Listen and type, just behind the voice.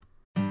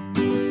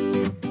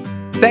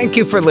Thank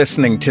you for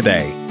listening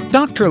today.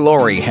 Dr.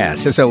 Lori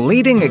Hess is a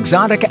leading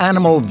exotic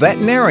animal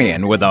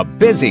veterinarian with a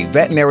busy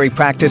veterinary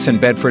practice in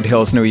Bedford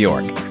Hills, New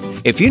York.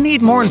 If you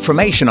need more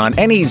information on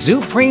any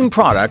Zupreme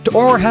product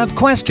or have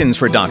questions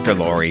for Dr.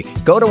 Lori,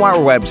 go to our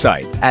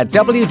website at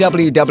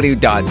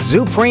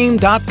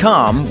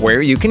www.zupreme.com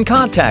where you can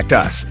contact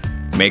us.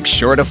 Make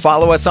sure to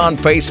follow us on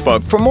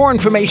Facebook for more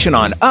information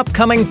on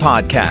upcoming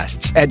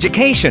podcasts,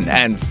 education,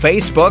 and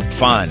Facebook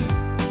fun.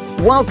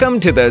 Welcome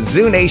to the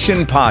Zoo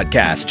Nation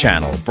podcast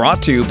channel,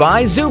 brought to you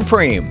by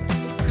Zupreme.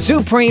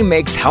 Zupreme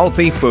makes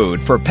healthy food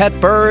for pet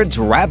birds,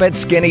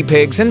 rabbits, guinea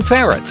pigs, and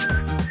ferrets.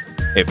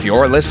 If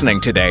you're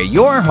listening today,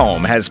 your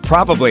home has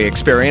probably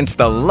experienced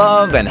the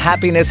love and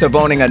happiness of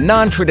owning a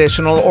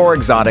non-traditional or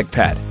exotic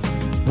pet.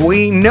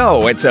 We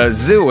know it's a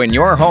zoo in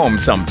your home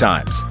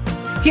sometimes.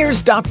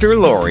 Here's Dr.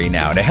 Lori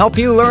now to help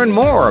you learn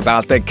more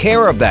about the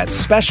care of that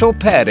special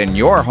pet in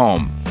your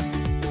home.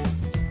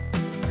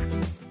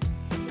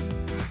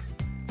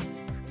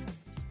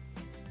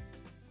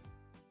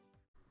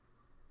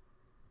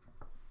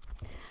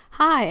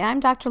 Hi, I'm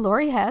Dr.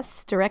 Lori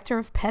Hess, Director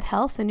of Pet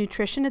Health and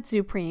Nutrition at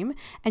Zupreme,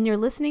 and you're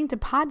listening to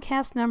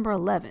podcast number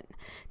 11.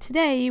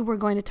 Today, we're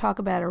going to talk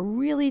about a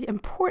really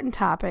important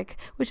topic,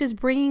 which is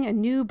bringing a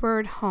new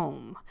bird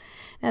home.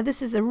 Now,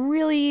 this is a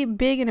really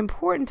big and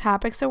important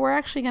topic, so we're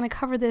actually going to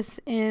cover this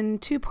in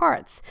two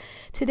parts.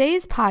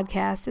 Today's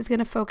podcast is going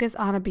to focus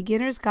on a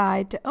beginner's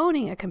guide to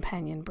owning a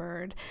companion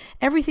bird,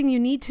 everything you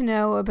need to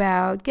know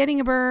about getting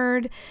a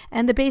bird,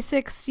 and the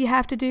basics you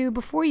have to do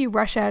before you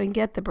rush out and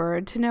get the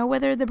bird to know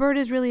whether the bird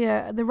is really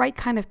the right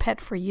kind of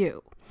pet for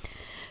you.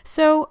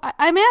 So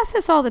I'm asked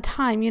this all the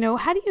time,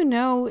 how do you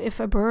know if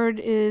a bird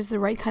is the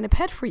right kind of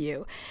pet for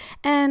you?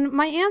 And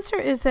my answer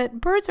is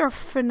that birds are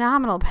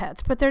phenomenal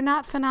pets, but they're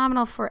not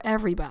phenomenal for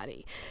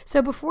everybody.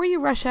 So before you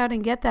rush out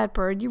and get that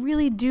bird, you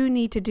really do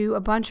need to do a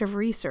bunch of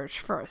research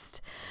first.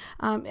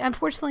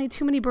 Unfortunately,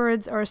 too many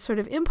birds are sort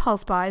of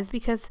impulse buys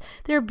because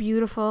they're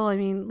beautiful. I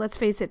mean, let's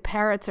face it,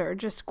 parrots are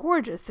just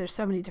gorgeous. There's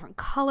so many different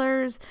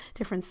colors,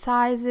 different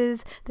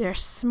sizes. They're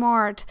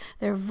smart.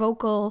 They're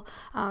vocal.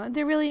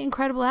 They're really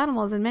incredible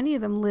animals, and many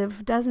of them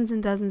live dozens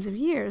and dozens of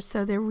years,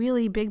 so they're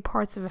really big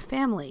parts of a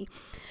family.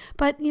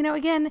 But,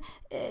 again,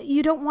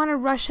 you don't want to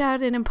rush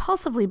out and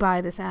impulsively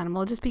buy this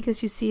animal just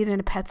because you see it in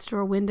a pet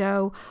store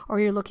window or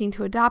you're looking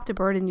to adopt a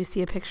bird and you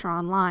see a picture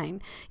online.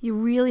 You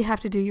really have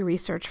to do your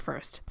research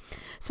first.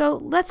 So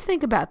let's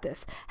think about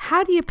this.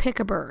 How do you pick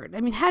a bird? I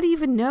mean, how do you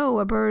even know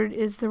a bird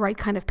is the right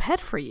kind of pet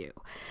for you?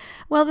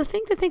 Well, the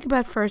thing to think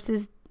about first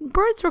is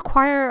birds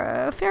require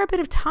a fair bit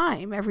of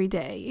time every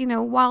day.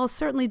 While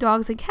certainly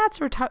dogs and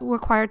cats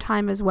require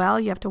time as well.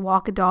 You have to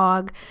walk a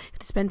dog, you have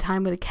to spend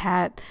time with a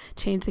cat,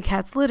 change the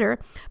cat's litter.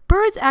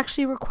 Birds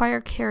actually require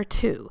care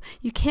too.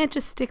 You can't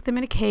just stick them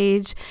in a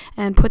cage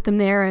and put them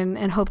there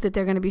and hope that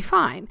they're going to be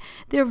fine.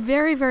 They're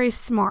very, very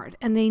smart,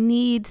 and they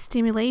need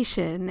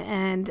stimulation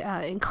and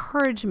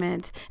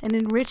encouragement and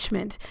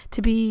enrichment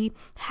to be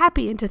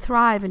happy and to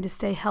thrive and to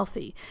stay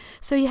healthy.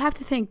 So you have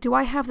to think, do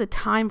I have the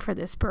time for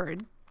this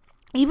bird?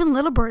 Even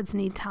little birds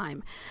need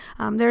time.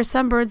 There are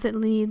some birds that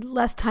need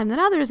less time than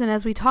others, and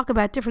as we talk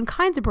about different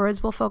kinds of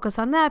birds, we'll focus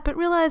on that, but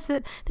realize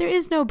that there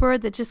is no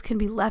bird that just can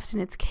be left in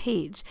its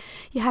cage.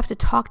 You have to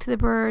talk to the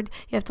bird.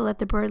 You have to let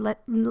the bird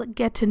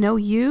get to know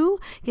you,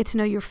 get to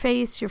know your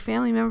face, your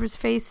family members'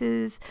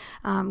 faces,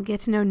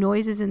 get to know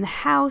noises in the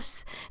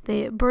house.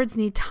 Birds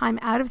need time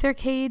out of their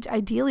cage.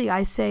 Ideally,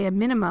 I say a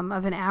minimum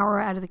of an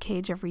hour out of the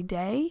cage every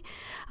day.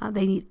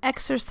 They need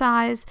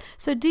exercise.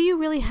 So do you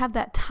really have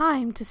that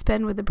time to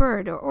spend with the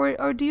bird?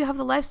 Or do you have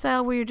the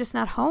lifestyle where you're just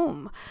not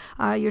home?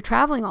 You're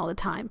traveling all the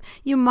time.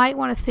 You might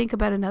want to think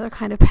about another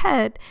kind of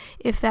pet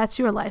if that's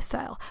your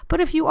lifestyle. But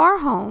if you are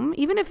home,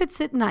 even if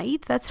it's at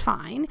night, that's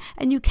fine,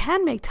 and you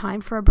can make time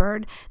for a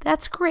bird,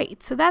 that's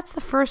great. So that's the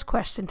first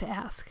question to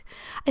ask.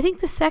 I think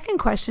the second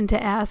question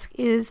to ask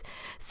is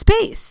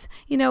space.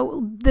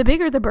 The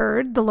bigger the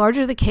bird, the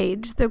larger the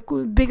cage, the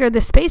bigger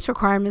the space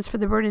requirements for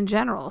the bird in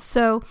general.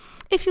 So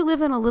if you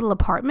live in a little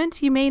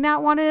apartment, you may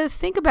not want to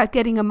think about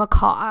getting a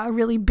macaw, a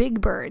really big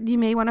bird. You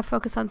may want to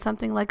focus on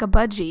something like a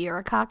budgie or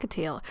a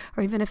cockatiel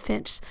or even a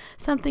finch,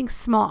 something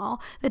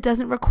small that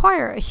doesn't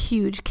require a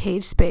huge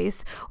cage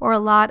space or a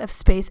lot of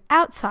space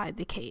outside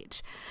the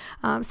cage.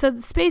 So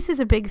the space is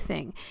a big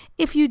thing.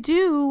 If you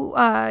do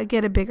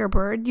get a bigger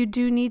bird, you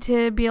do need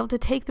to be able to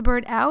take the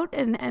bird out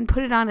and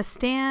put it on a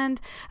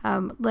stand,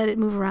 let it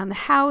move around the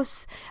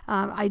house.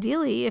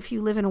 Ideally, if you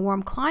live in a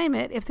warm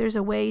climate, if there's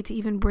a way to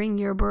even bring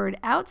your bird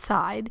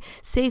outside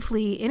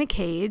safely in a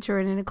cage or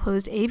in an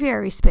enclosed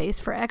aviary space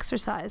for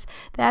exercise,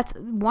 that's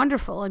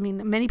wonderful. I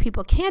mean, many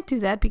people can't do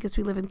that because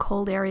we live in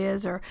cold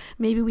areas, or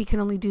maybe we can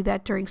only do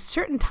that during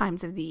certain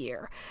times of the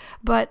year.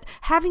 But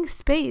having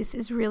space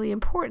is really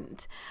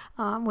important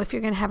if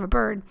you're going to have a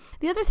bird.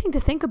 The other thing to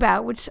think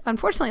about, which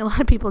unfortunately a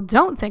lot of people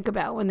don't think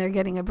about when they're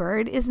getting a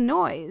bird, is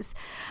noise.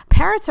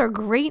 Parrots are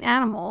great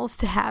animals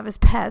to have as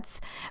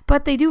pets,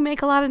 but they do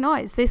make a lot of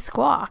noise. They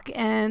squawk,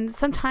 and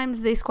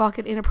sometimes they squawk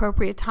at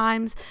inappropriate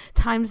times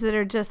that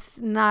are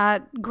just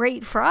not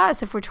great for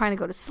us if we're trying to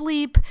go to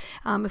sleep.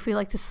 if we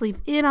like to sleep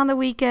in on the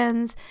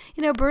weekends.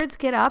 Birds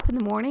get up in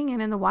the morning,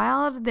 and in the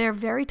wild, they're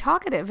very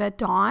talkative at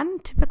dawn,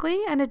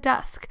 typically, and at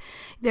dusk.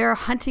 They're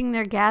hunting,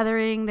 they're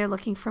gathering, they're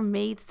looking for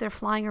mates, they're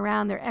flying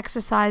around, they're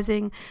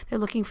exercising, they're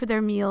looking for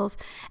their meals.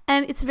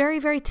 And it's very,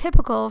 very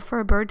typical for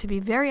a bird to be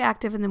very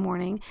active in the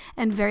morning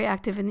and very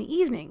active in the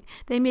evening.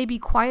 They may be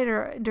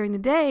quieter during the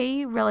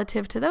day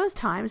relative to those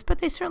times, but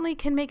they certainly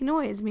can make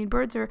noise.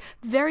 Birds are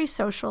very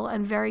social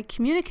and very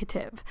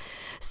communicative.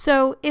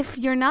 So if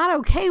you're not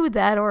okay with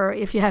that, or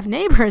if you have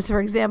neighbors,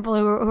 for example,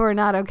 who are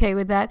not okay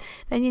with that,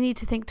 then you need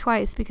to think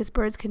twice, because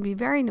birds can be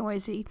very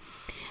noisy.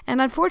 And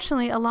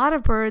unfortunately, a lot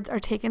of birds are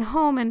taken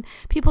home, and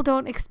people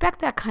don't expect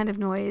that kind of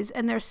noise,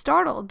 and they're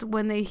startled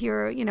when they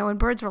hear, when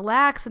birds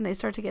relax and they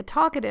start to get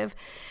talkative.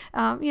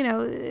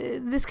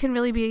 This can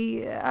really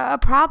be a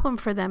problem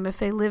for them if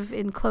they live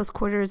in close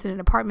quarters in an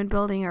apartment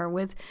building or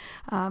with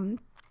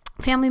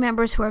family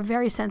members who are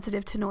very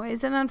sensitive to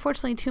noise. And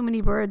unfortunately, too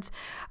many birds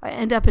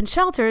end up in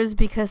shelters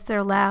because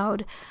they're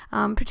loud,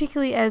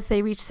 particularly as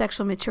they reach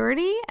sexual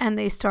maturity and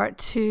they start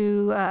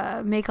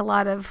to make a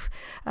lot of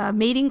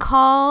mating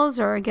calls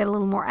or get a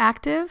little more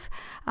active.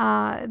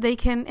 They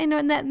can,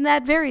 and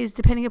that varies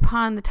depending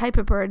upon the type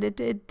of bird.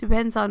 It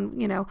depends on,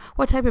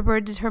 what type of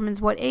bird determines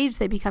what age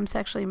they become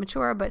sexually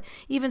mature. But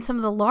even some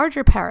of the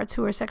larger parrots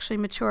who are sexually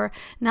mature,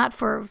 not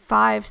for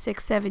 5,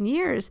 6, 7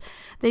 years,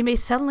 they may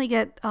suddenly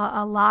get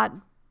a lot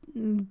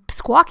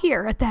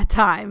squawkier at that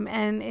time,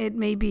 and it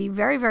may be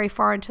very, very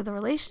far into the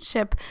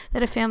relationship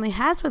that a family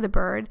has with a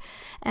bird,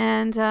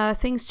 and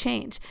things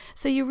change.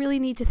 So you really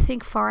need to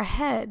think far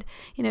ahead.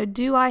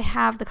 Do I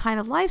have the kind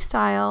of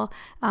lifestyle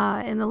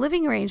in the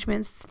living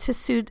arrangements to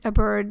suit a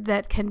bird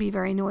that can be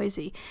very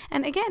noisy?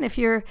 And again, if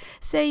you're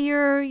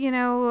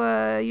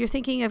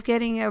thinking of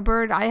getting a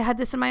bird, I had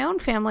this in my own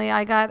family.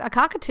 I got a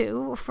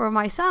cockatoo for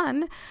my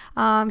son.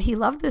 He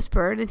loved this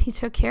bird, and he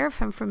took care of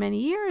him for many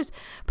years,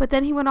 but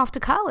then he went off to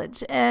college,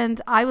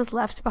 and I was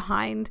left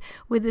behind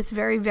with this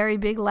very, very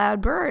big, loud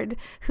bird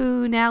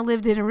who now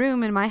lived in a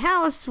room in my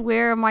house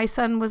where my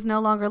son was no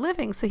longer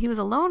living. So he was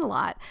alone a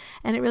lot,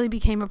 and it really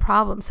became a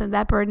problem. So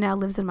that bird now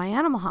lives in my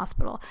animal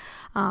hospital.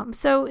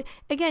 So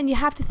again, you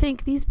have to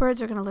think these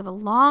birds are going to live a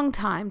long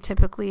time,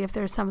 typically, if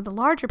there's some of the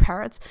larger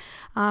parrots,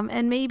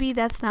 and maybe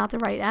that's not the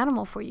right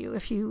animal for you.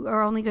 If you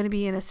are only going to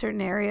be in a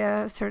certain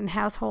area, a certain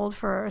household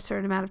for a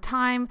certain amount of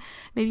time,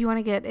 maybe you want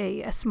to get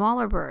a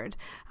smaller bird.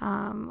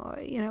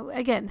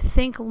 Again,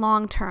 think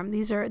long term.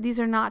 These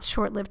are not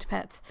short-lived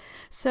pets.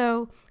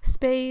 So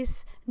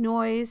space,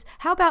 noise.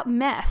 How about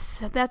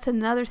mess? That's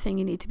another thing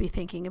you need to be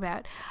thinking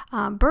about.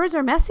 Birds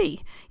are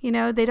messy.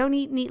 They don't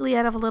eat neatly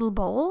out of a little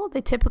bowl.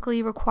 They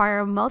typically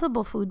require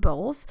multiple food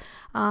bowls.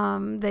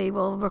 They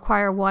will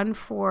require one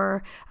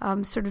for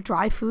sort of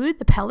dry food,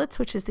 the pellets,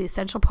 which is the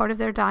essential part of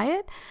their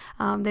diet.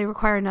 They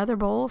require another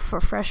bowl for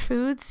fresh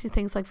foods,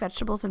 things like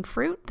vegetables and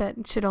fruit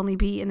that should only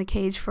be in the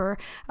cage for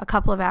a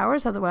couple of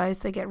hours, otherwise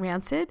they get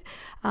rancid.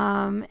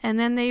 And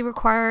then they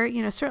require,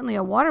 certainly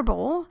a water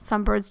bowl.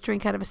 Some birds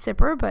drink out of a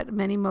sipper, but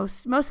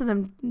most of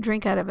them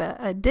drink out of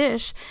a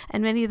dish,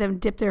 and many of them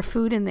dip their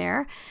food in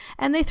there,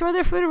 and they throw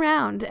their food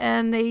around,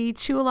 and they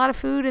chew a lot of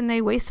food, and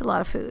they waste a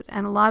lot of food,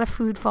 and a lot of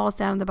food falls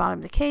down at the bottom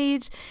of the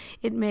cage.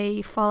 It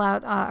may fall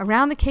out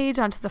around the cage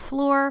onto the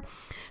floor.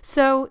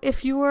 So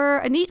if you were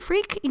a neat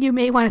freak, you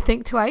may want to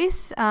think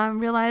twice.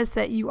 Realize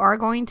that you are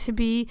going to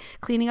be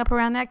cleaning up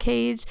around that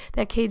cage.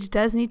 That cage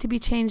does need to be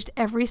changed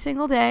every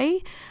single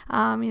day.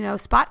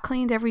 Spot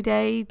cleaned every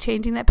day,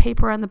 changing that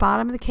paper on the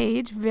bottom of the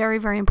cage, very,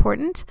 very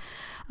important.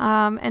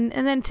 And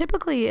then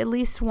typically at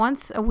least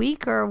once a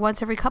week or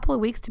once every couple of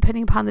weeks,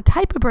 depending upon the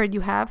type of bird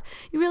you have,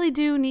 you really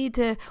do need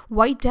to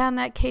wipe down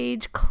that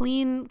cage,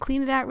 clean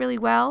it out really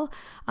well.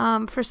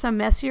 For some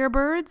messier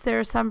birds, there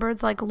are some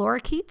birds like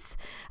lorikeets,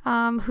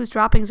 whose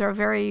droppings are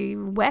very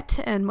wet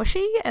and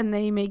mushy, and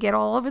they may get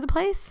all over the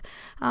place.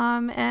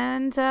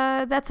 And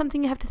that's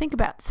something you have to think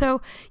about.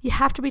 So you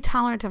have to be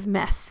tolerant of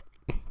mess.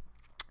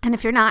 And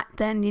if you're not,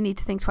 then you need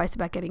to think twice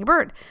about getting a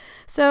bird.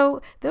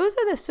 So those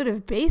are the sort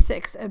of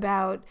basics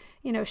about,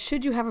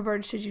 should you have a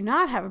bird, should you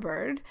not have a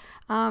bird?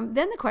 Then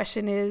the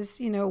question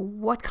is,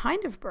 what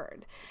kind of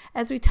bird?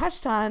 As we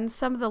touched on,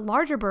 some of the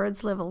larger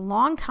birds live a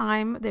long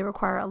time. They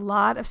require a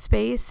lot of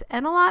space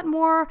and a lot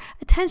more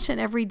attention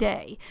every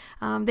day.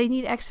 They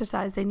need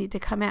exercise. They need to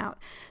come out.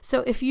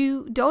 So if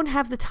you don't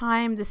have the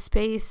time, the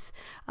space,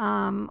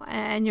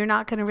 and you're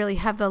not going to really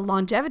have the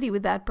longevity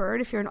with that bird,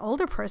 if you're an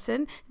older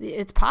person,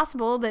 it's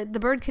possible that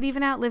the bird could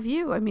even outlive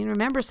you.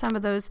 Remember some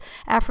of those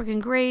African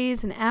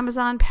greys and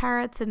Amazon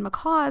parrots and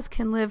macaws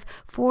can live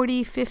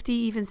 40, 50,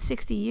 even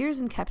 60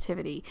 years in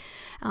captivity.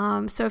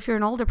 So if you're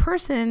an older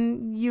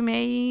person, you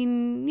may,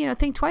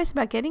 think twice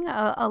about getting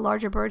a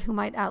larger bird who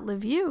might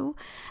outlive you.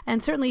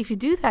 And certainly if you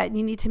do that,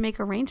 you need to make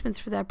arrangements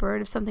for that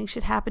bird if something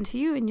should happen to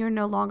you and you're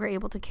no longer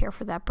able to care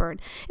for that bird.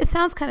 It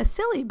sounds kind of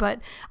silly, but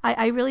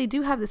I really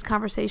do have this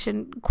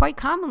conversation quite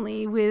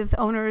commonly with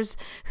owners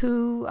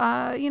who,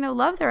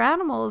 love their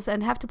animals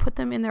and have to put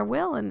them in their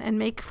will and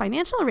make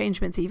financial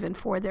arrangements even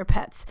for their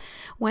pets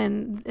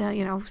when,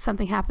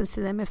 something happens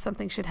to them, if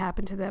something should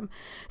happen to them.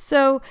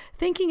 So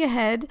thinking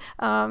ahead,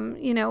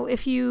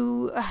 if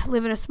you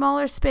live in a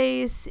smaller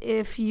space,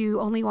 if you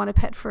only want a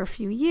pet for a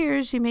few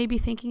years, you may be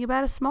thinking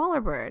about a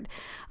smaller bird,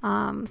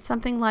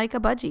 something like a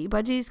budgie.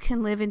 Budgies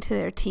can live into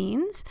their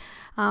teens.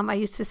 I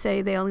used to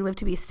say they only live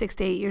to be 6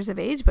 to 8 years of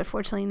age, but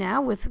fortunately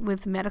now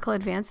with medical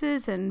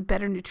advances and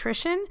better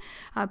nutrition,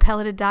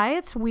 pelleted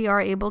diets, we are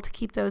able to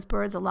keep those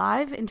birds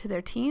alive into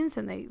their teens,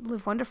 and they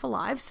live wonderful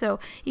lives. So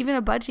even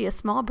a budgie, a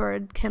small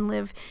bird, can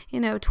live,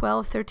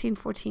 12, 13,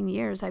 14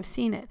 years. I've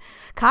seen it.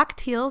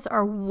 Cockatiels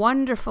are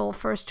wonderful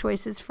first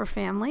choices for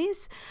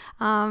families,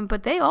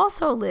 but they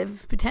also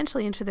live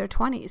potentially into their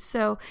 20s.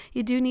 So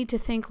you do need to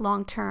think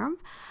long term.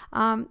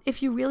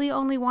 If you really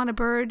only want a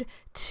bird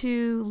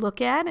to look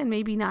at and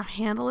maybe not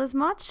handle as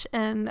much,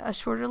 and a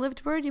shorter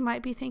lived bird, you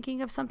might be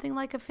thinking of something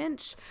like a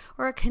finch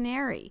or a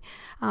canary.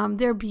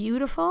 They're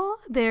beautiful.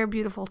 They're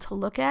beautiful to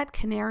look at.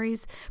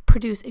 Canaries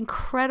produce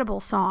incredible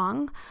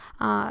song.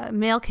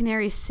 Male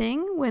canaries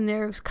sing when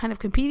they're kind of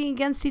competing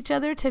against each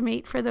other to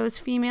mate for those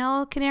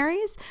female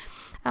canaries.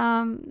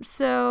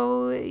 Canaries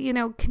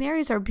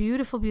are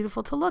beautiful,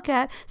 beautiful to look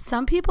at.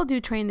 Some people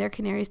do train their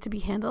canaries to be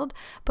handled,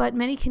 but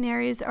many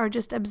canaries are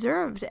just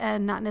observed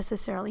and not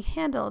necessarily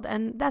handled.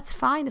 And that's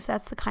fine if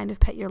that's the kind of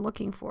pet you're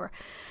looking for.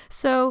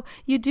 So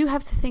you do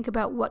have to think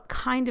about what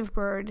kind of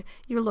bird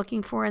you're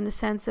looking for, in the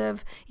sense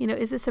of,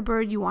 is this a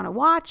bird you want to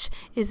watch?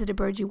 Is it a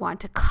bird you want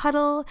to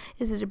cuddle?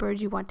 Is it a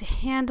bird you want to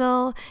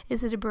handle?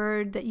 Is it a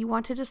bird that you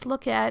want to just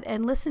look at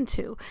and listen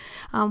to?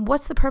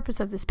 What's the purpose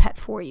of this pet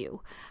for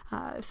you?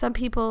 Some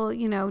people,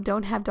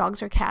 don't have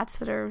dogs or cats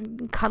that are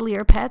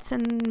cuddlier pets,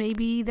 and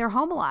maybe they're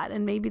home a lot,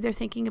 and maybe they're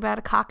thinking about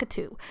a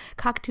cockatoo.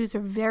 Cockatoos are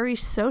very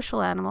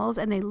social animals,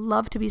 and they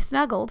love to be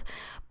snuggled,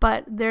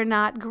 but they're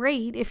not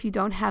great if you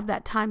don't have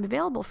that time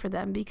available for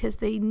them, because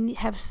they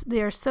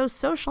are so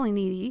socially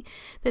needy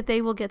that they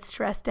will get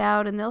stressed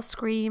out, and they'll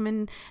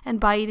scream and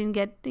bite and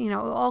get,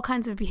 all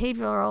kinds of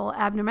behavioral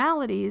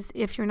abnormalities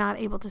if you're not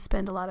able to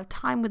spend a lot of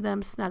time with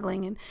them,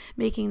 snuggling and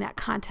making that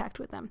contact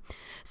with them.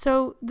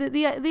 So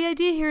the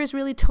idea here is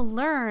really to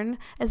learn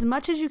as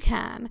much as you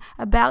can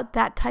about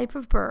that type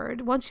of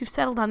bird. Once you've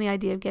settled on the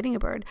idea of getting a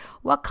bird,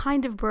 what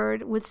kind of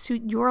bird would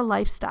suit your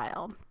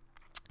lifestyle?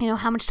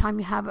 How much time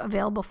you have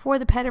available for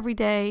the pet every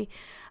day,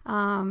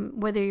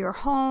 whether you're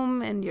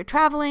home and you're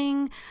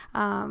traveling,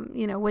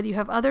 whether you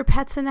have other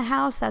pets in the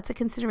house, that's a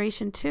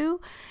consideration too.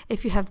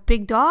 If you have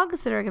big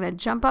dogs that are going to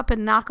jump up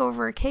and knock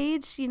over a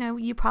cage,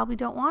 you probably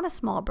don't want a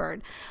small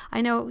bird.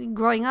 I know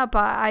growing up,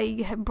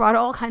 I brought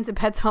all kinds of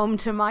pets home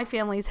to my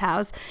family's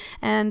house.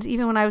 And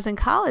even when I was in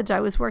college, I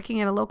was working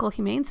at a local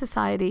humane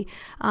society,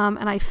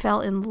 and I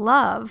fell in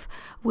love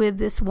with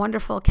this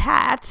wonderful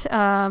cat.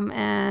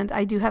 And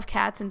I do have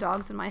cats and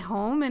dogs in my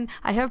home, and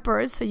I have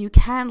birds, so you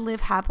can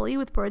live happily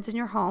with birds in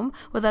your home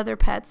with other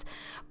pets.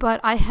 But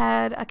I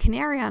had a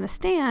canary on a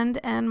stand,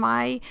 and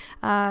my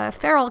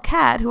feral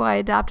cat, who I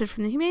adopted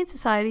from the Humane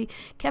Society,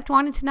 kept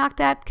wanting to knock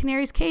that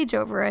canary's cage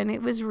over, and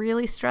it was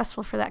really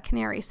stressful for that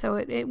canary. So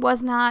it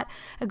was not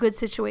a good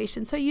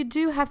situation. So you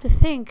do have to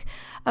think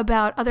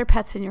about other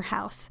pets in your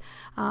house.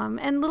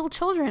 And little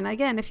children,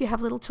 again, if you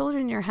have little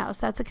children in your house,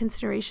 that's a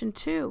consideration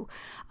too.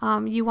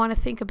 You want to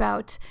think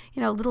about,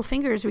 little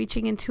fingers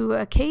reaching into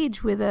a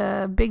cage with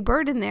a big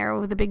bird in there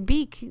with a big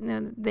beak.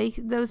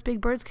 Those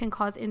big birds can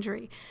cause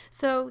injury.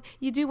 So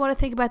you do want to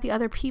think about the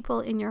other people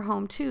in your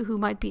home too who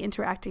might be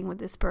interacting with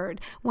this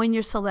bird when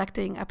you're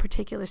selecting a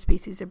particular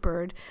species of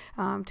bird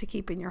to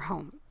keep in your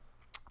home.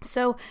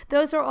 So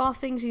those are all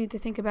things you need to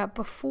think about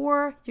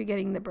before you're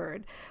getting the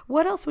bird.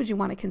 What else would you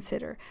want to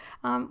consider?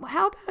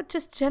 How about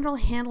just general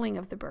handling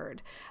of the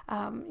bird?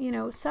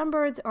 Some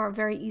birds are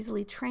very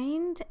easily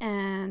trained,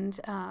 and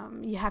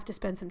you have to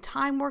spend some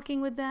time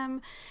working with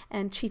them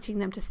and teaching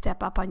them to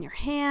step up on your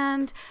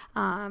hand,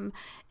 and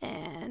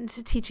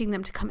teaching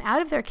them to come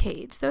out of their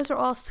cage. Those are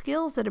all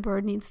skills that a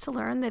bird needs to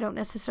learn. They don't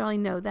necessarily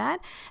know that.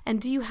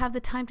 And do you have the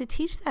time to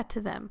teach that to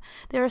them?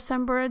 There are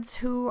some birds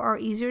who are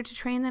easier to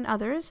train than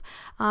others.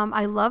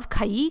 I love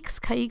caiques.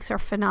 Caiques are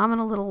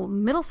phenomenal little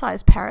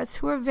middle-sized parrots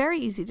who are very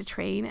easy to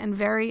train and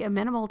very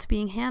amenable to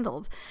being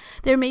handled.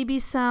 There may be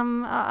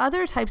some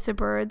other types of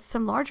birds,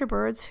 some larger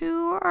birds,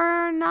 who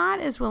are not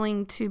as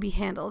willing to be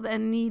handled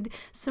and need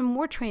some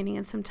more training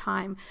and some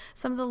time.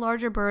 Some of the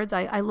larger birds,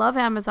 I love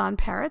Amazon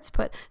parrots,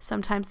 but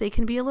sometimes they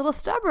can be a little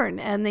stubborn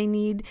and they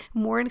need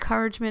more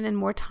encouragement and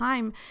more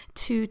time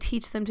to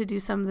teach them to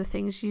do some of the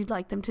things you'd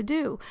like them to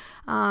do,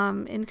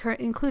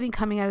 including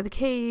coming out of the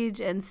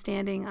cage and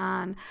standing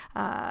on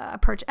on a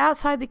perch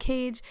outside the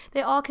cage.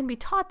 They all can be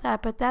taught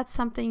that, but that's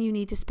something you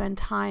need to spend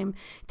time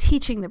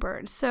teaching the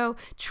bird. So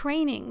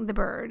training the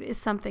bird is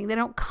something, they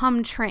don't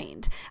come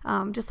trained.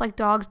 Just like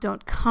dogs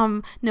don't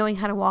come knowing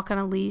how to walk on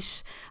a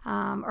leash,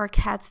 or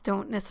cats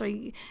don't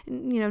necessarily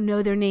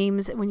know their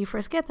names when you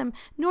first get them,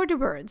 nor do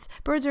birds.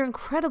 Birds are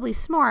incredibly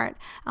smart,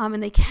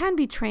 and they can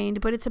be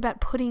trained, but it's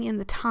about putting in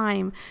the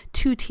time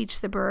to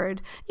teach the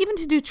bird, even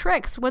to do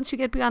tricks. Once you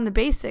get beyond the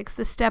basics,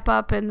 the step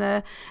up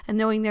and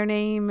knowing their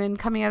name and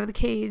coming out of the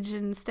cage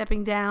and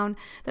stepping down,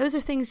 those are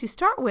things you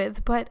start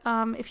with. But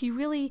if you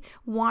really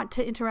want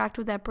to interact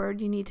with that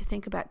bird, you need to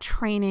think about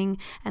training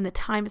and the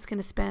time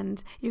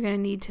you're going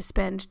to need to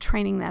spend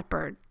training that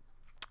bird.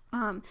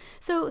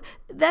 So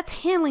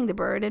that's handling the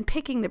bird and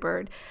picking the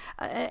bird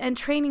and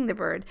training the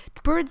bird.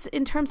 Birds,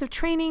 in terms of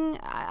training,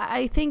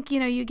 I think,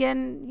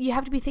 you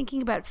have to be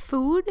thinking about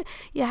food.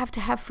 You have to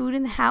have food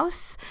in the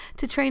house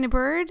to train a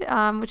bird,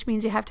 which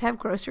means you have to have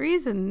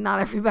groceries, and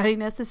not everybody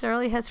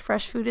necessarily has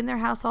fresh food in their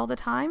house all the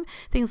time.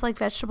 Things like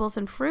vegetables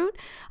and fruit.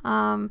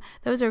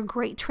 Those are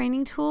great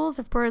training tools.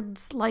 If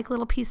birds like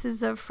little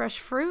pieces of fresh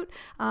fruit,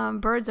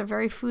 birds are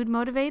very food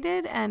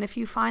motivated, and if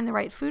you find the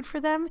right food for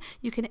them,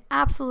 you can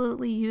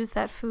absolutely use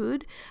that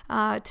food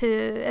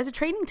as a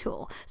training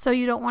tool. So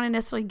you don't want to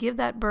necessarily give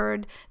that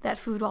bird that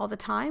food all the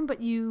time, but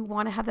you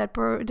want to have that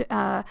bird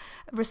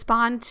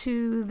respond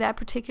to that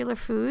particular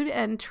food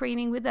and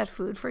training with that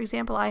food. For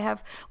example, I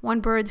have one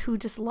bird who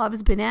just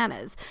loves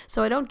bananas,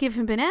 so I don't give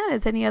him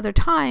bananas any other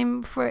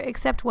time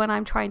except when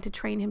I'm trying to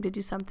train him to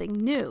do something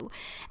new.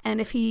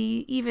 And if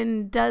he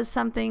even does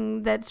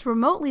something that's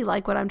remotely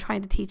like what I'm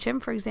trying to teach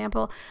him, for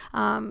example,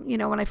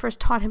 when I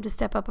first taught him to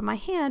step up on my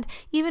hand,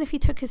 even if he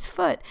took his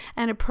foot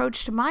and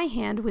approached my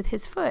hand with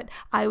his foot,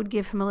 I would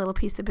give him a little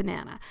piece of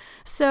banana.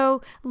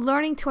 So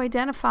learning to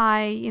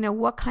identify,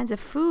 what kinds of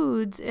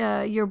foods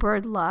your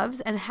bird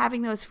loves and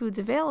having those foods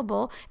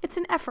available, it's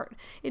an effort.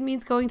 It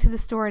means going to the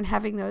store and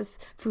having those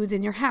foods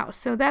in your house.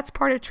 So that's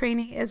part of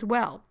training as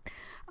well.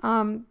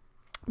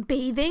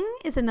 Bathing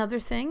is another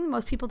thing.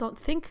 Most people don't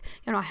think,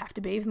 I have to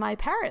bathe my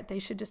parrot. They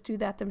should just do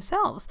that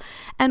themselves.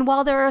 And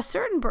while there are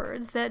certain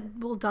birds that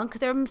will dunk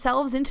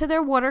themselves into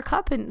their water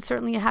cup, and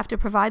certainly you have to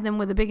provide them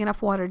with a big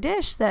enough water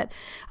dish that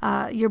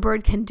your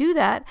bird can do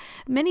that,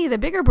 many of the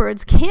bigger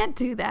birds can't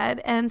do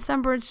that, and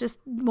some birds just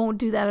won't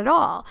do that at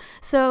all.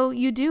 So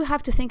you do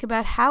have to think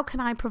about, how can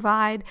I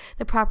provide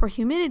the proper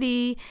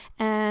humidity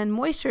and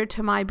moisture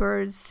to my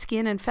bird's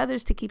skin and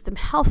feathers to keep them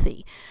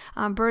healthy.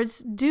 Birds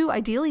do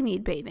ideally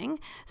need bathing.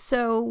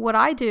 So what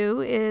I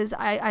do is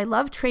I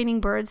love training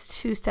birds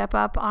to step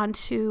up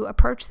onto a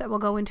perch that will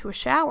go into a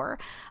shower.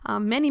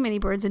 Many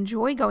birds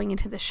enjoy going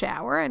into the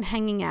shower and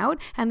hanging out,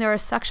 and there are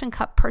suction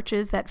cup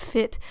perches that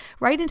fit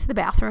right into the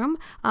bathroom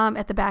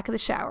at the back of the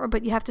shower,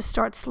 but you have to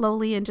start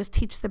slowly and just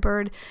teach the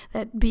bird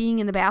that being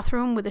in the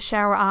bathroom with the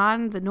shower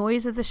on, the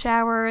noise of the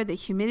shower, the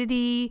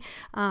humidity,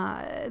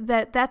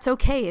 that's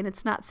okay and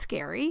it's not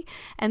scary.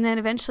 And then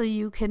eventually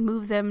you can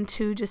move them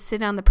to just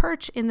sit on the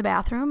perch in the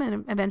bathroom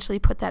and eventually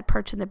put that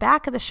perch in the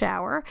back of the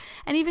shower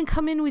and even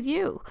come in with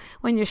you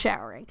when you're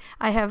showering.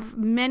 I have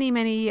many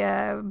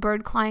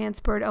bird clients,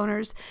 bird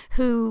owners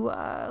who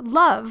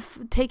love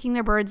taking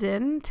their birds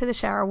in to the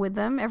shower with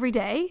them every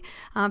day.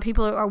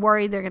 People are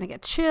worried they're going to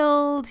get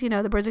chilled.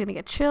 The birds are going to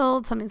get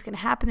chilled. Something's going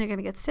to happen. They're going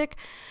to get sick.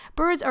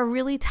 Birds are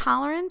really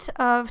tolerant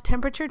of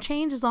temperature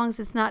change as long as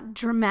it's not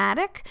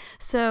dramatic.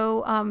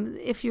 So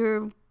if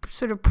you're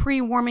sort of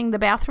pre-warming the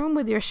bathroom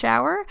with your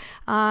shower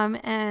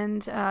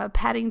and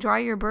patting dry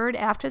your bird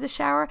after the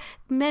shower,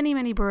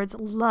 many birds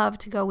love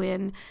to go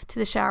in to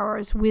the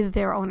showers with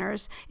their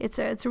owners. It's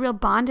a real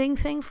bonding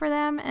thing for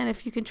them, and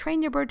if you can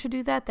train your bird to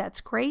do that,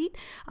 that's great.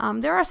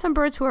 There are some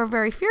birds who are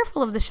very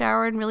fearful of the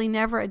shower and really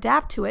never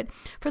adapt to it.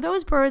 For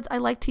those birds, I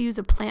like to use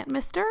a plant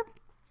mister.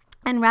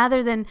 And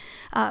rather than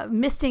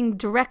misting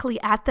directly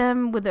at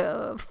them with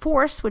a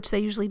force, which they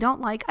usually don't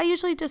like, I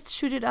usually just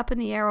shoot it up in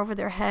the air over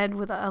their head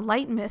with a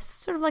light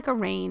mist, sort of like a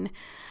rain.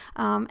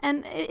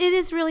 And it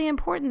is really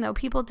important, though.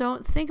 People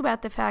don't think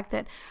about the fact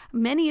that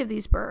many of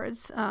these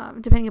birds,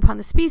 depending upon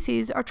the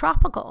species, are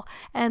tropical,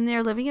 and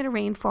they're living in a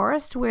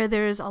rainforest where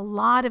there's a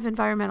lot of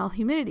environmental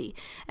humidity.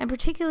 And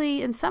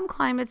particularly in some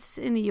climates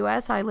in the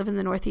U.S., I live in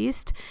the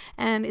Northeast,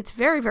 and it's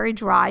very, very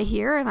dry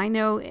here. And I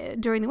know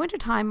during the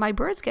wintertime, my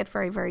birds get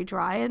very, very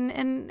dry,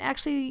 and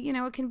actually,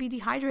 it can be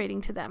dehydrating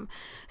to them.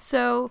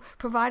 So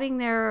providing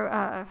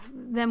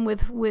them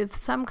with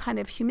some kind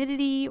of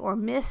humidity or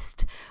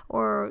mist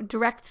or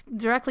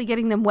directly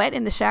getting them wet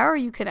in the shower.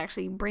 You could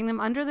actually bring them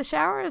under the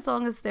shower as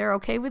long as they're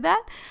okay with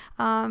that,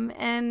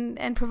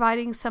 and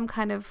providing some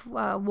kind of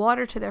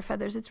water to their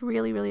feathers. It's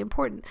really, really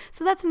important.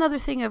 So that's another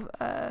thing of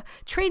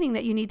training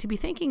that you need to be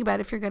thinking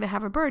about if you're going to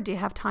have a bird. Do you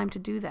have time to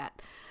do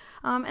that?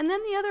 And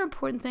then the other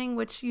important thing,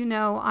 which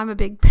I'm a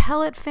big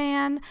pellet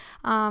fan.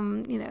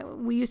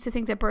 We used to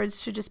think that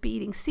birds should just be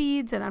eating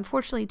seeds, and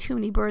unfortunately too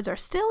many birds are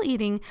still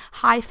eating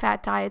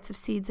high-fat diets of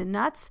seeds and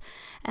nuts.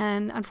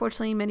 And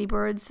unfortunately many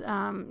birds,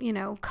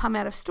 come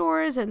out of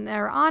stores and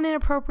they're on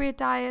inappropriate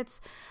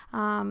diets.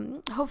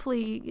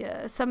 Hopefully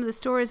some of the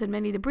stores and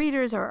many of the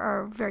breeders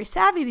are very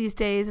savvy these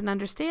days and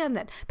understand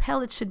that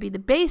pellets should be the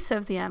base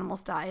of the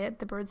animal's diet,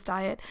 the bird's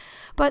diet.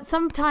 But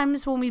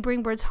sometimes when we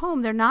bring birds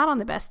home, they're not on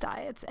the best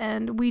diets,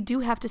 and we do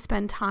have to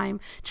spend time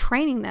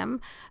training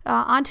them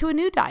onto a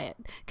new diet,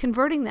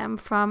 converting them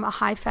from a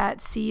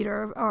high-fat seed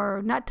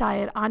or nut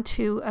diet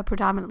onto a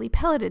predominantly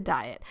pelleted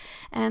diet.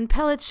 And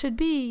pellets should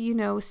be,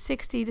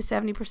 60 to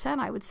 70%,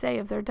 I would say,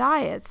 of their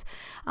diets,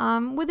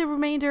 with the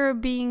remainder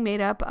being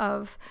made up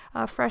of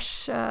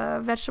fresh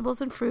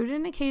vegetables and fruit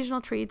and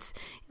occasional treats,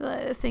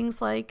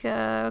 things like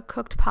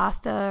cooked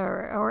pasta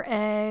or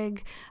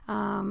egg,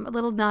 a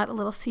little nut, a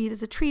little seed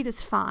as a treat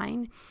is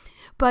fine.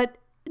 But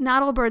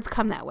not all birds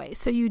come that way.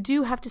 So you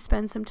do have to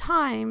spend some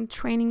time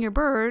training your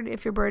bird.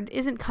 If your bird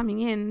isn't coming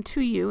in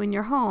to you in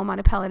your home on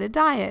a pelleted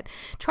diet,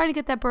 try to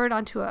get that bird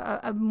onto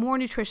a more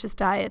nutritious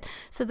diet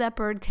so that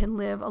bird can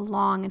live a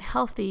long and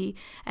healthy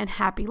and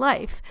happy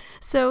life.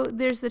 So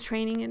there's the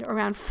training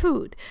around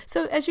food.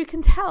 So as you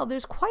can tell,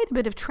 there's quite a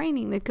bit of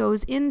training that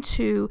goes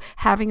into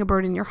having a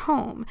bird in your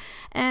home.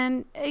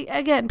 And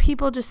again,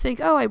 people just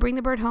think, I bring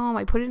the bird home,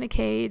 I put it in a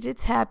cage,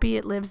 it's happy,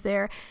 it lives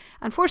there.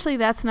 Unfortunately,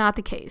 that's not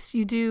the case.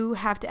 You do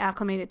have to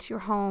acclimate it to your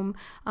home.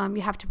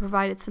 You have to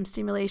provide it some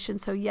stimulation.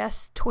 So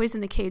yes, toys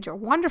in the cage are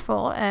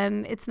wonderful,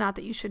 and it's not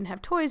that you shouldn't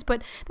have toys,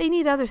 but they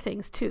need other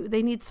things too.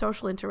 They need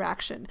social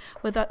interaction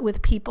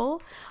with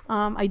people.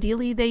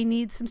 Ideally, they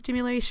need some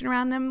stimulation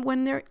around them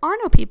when there are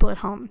no people at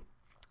home.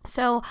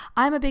 So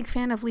I'm a big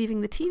fan of leaving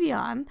the TV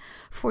on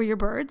for your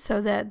bird so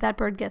that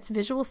bird gets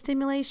visual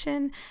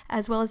stimulation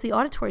as well as the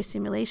auditory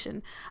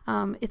stimulation.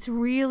 It's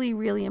really,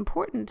 really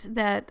important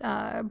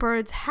that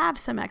birds have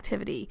some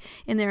activity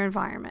in their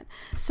environment.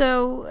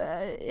 So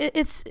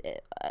it's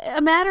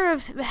a matter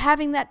of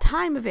having that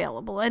time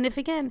available. And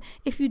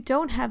if you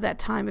don't have that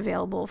time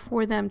available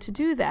for them to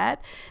do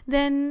that,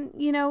 then,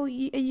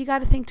 you got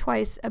to think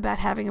twice about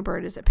having a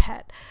bird as a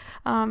pet.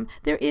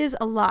 There is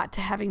a lot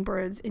to having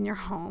birds in your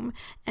home.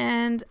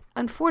 And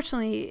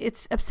unfortunately,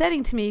 it's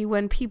upsetting to me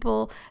when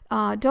people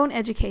don't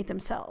educate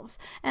themselves.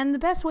 And the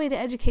best way to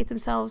educate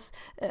themselves,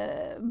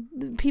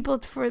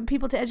 for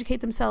people to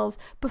educate themselves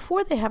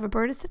before they have a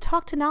bird, is to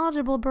talk to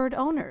knowledgeable bird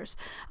owners,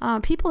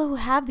 people who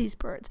have these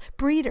birds,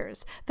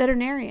 breeders,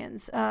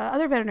 veterinarians,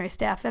 other veterinary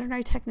staff,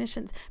 veterinary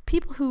technicians,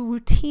 people who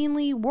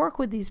routinely work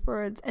with these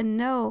birds and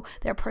know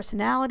their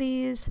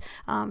personalities,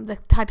 the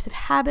types of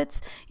habits.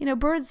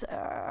 Birds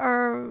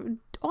are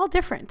all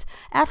different.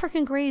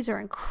 African greys are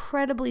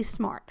incredibly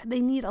smart. They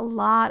need a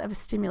lot of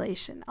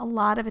stimulation, a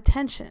lot of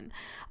attention,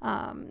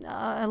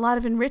 a lot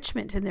of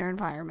enrichment in their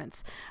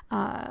environments.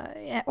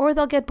 Or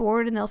they'll get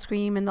bored and they'll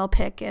scream and they'll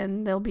pick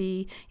and they'll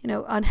be,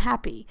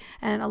 unhappy,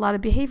 and a lot of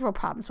behavioral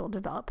problems will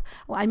develop.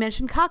 Well, I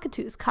mentioned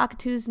cockatoos.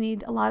 Cockatoos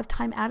need a lot of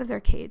time out of their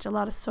cage, a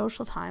lot of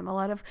social time, a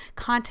lot of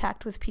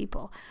contact with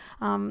people.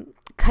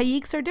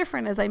 Caiques are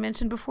different. As I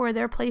mentioned before,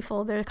 they're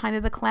playful. They're kind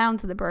of the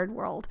clowns of the bird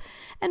world.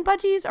 And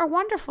budgies are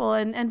wonderful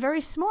and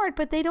very smart,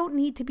 but they don't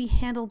need to be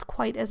handled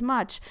quite as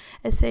much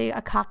as, say,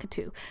 a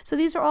cockatoo. So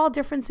these are all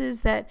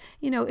differences that,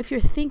 if you're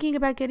thinking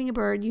about getting a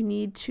bird, you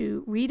need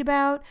to read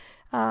about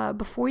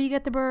before you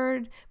get the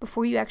bird,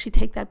 before you actually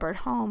take that bird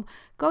home.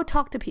 Go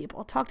talk to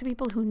people. Talk to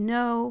people who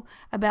know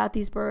about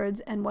these birds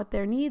and what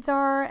their needs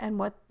are and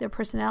what their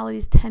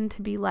personalities tend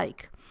to be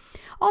like.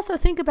 Also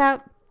think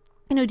about,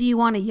 do you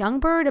want a young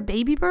bird, a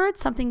baby bird,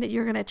 something that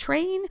you're going to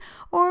train?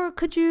 Or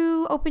could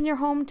you open your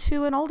home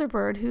to an older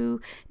bird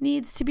who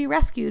needs to be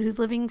rescued, who's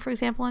living, for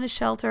example, in a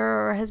shelter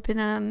or has been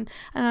in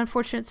an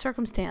unfortunate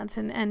circumstance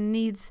and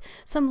needs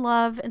some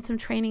love and some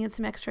training and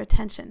some extra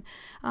attention?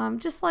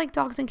 Just like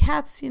dogs and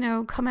cats,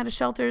 come out of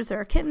shelters, there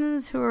are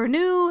kittens who are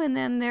new, and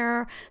then there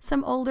are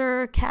some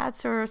older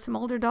cats or some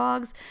older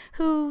dogs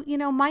who,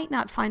 might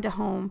not find a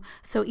home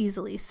so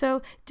easily.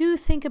 So do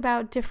think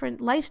about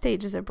different life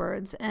stages of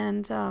birds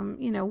and,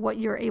 what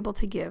you're able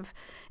to give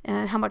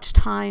and how much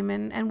time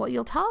and what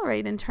you'll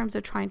tolerate in terms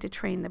of trying to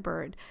train the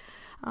bird.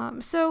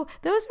 So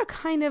those are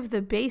kind of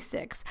the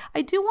basics.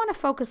 I do want to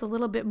focus a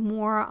little bit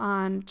more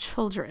on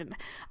children.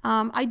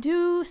 I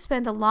do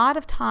spend a lot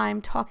of time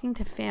talking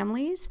to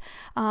families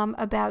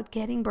about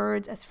getting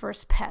birds as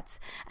first pets.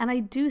 And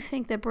I do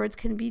think that birds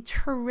can be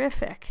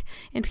terrific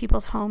in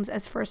people's homes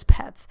as first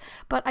pets.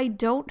 But I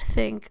don't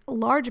think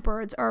large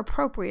birds are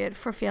appropriate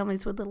for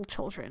families with little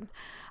children.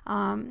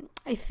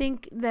 I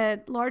think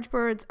that large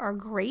birds are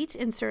great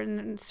in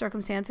certain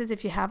circumstances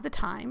if you have the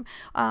time,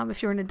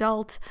 if you're an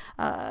adult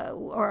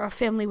or a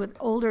family with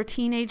older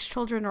teenage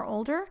children or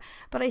older.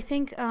 But I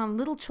think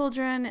little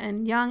children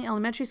and young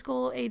elementary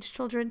school age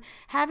children,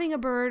 having a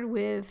bird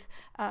with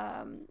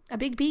a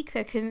big beak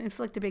that can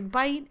inflict a big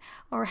bite,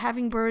 or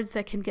having birds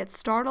that can get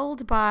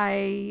startled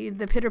by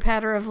the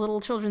pitter-patter of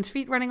little children's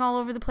feet running all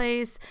over the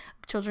place.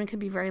 Children can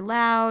be very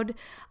loud.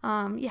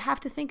 You have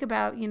to think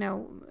about,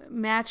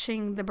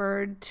 matching the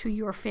bird to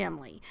your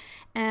family.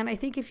 And I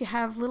think if you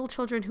have little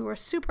children who are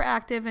super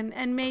active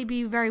and may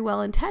be very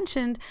well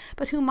intentioned,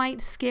 but who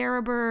might scare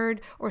a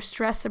bird or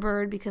stress a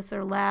bird because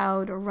they're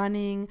loud or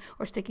running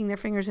or sticking their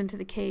fingers into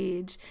the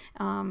cage,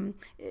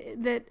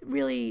 that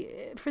really,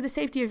 for the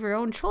safety of your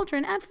own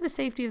children and for the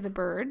safety of the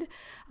bird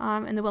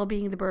and the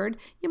well-being of the bird,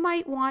 you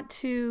might want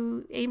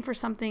to aim for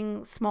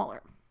something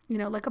smaller.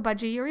 Like a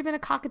budgie or even a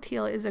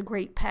cockatiel is a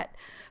great pet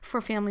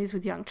for families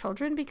with young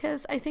children,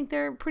 because I think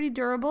they're pretty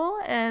durable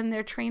and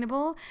they're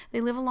trainable.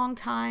 They live a long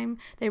time.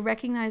 They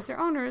recognize their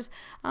owners,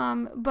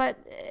 but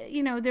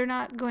they're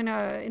not going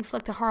to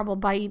inflict a horrible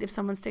bite if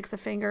someone sticks a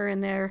finger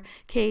in their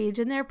cage,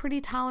 and they're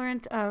pretty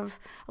tolerant of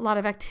a lot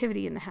of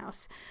activity in the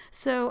house.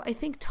 So I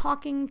think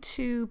talking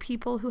to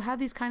people who have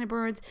these kind of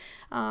birds,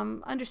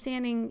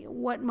 understanding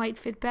what might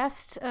fit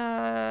best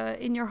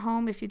in your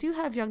home if you do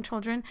have young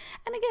children,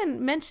 and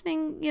again,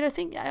 mentioning,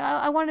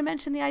 I want to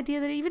mention the idea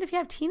that even if you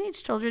have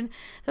teenage children,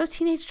 those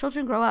teenage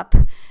children grow up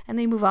and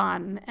they move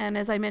on. And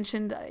as I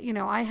mentioned,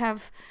 I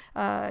have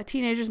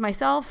teenagers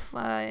myself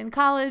in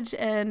college,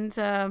 and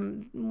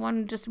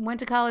one just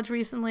went to college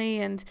recently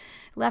and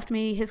left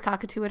me his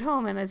cockatoo at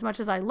home. And as much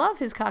as I love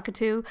his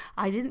cockatoo,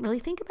 I didn't really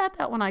think about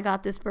that when I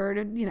got this bird,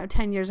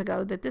 10 years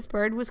ago, that this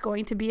bird was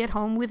going to be at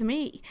home with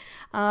me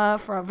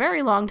for a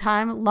very long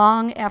time,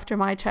 long after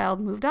my child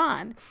moved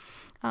on.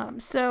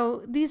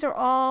 So these are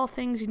all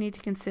things you need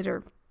to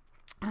consider.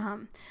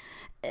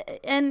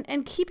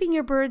 And keeping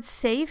your birds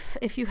safe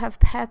if you have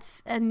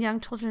pets and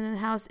young children in the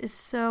house is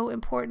so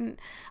important.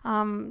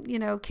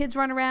 Kids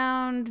run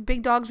around,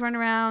 big dogs run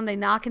around, they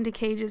knock into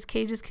cages.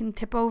 Cages can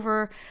tip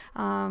over.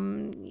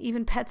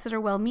 Even pets that are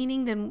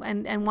well-meaning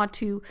and want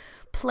to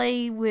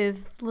play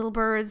with little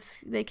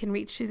birds, they can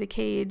reach through the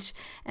cage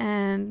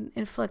and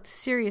inflict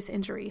serious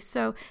injury.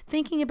 So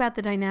thinking about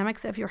the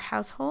dynamics of your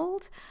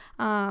household,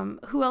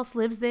 who else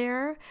lives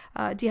there?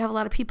 Do you have a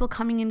lot of people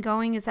coming and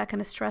going? Is that going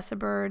to stress a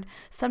bird?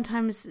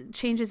 Sometimes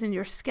changes in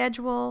your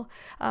schedule,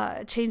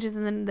 changes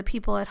in the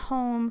people at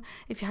home,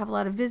 if you have a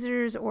lot of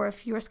visitors, or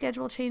if your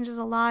schedule changes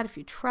a lot, if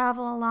you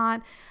travel a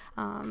lot.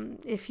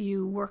 If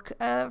you work,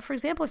 for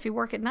example, if you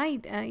work at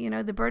night,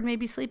 the bird may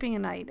be sleeping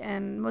at night,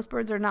 and most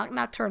birds are not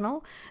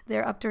nocturnal.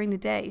 They're up during the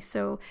day.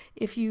 So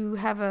if you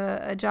have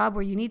a job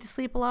where you need to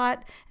sleep a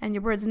lot and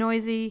your bird's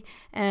noisy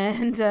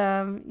and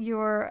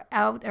you're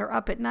out or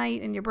up at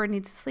night and your bird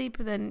needs to sleep,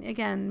 then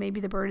again, maybe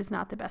the bird is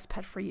not the best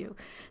pet for you.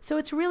 So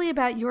it's really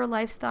about your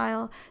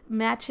lifestyle,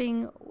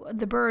 matching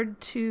the bird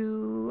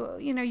to,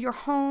 your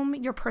home,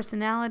 your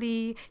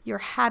personality, your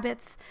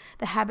habits,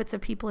 the habits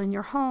of people in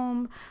your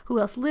home, who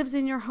else lives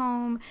in your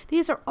home.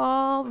 These are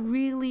all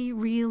really,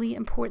 really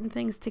important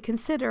things to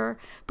consider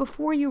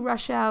before you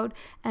rush out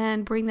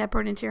and bring that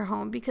bird into your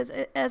home. Because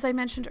as I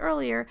mentioned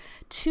earlier,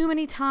 too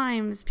many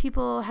times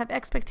people have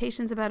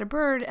expectations about a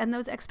bird and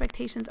those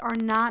expectations are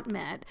not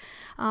met.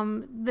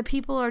 The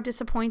people are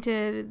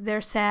disappointed,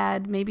 they're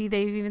sad, maybe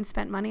they've even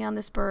spent money on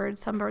this bird.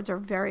 Some birds are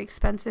very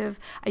expensive.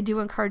 I do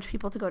encourage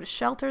people to go to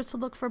shelters to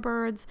look for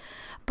birds,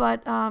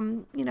 but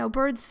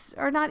birds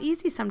are not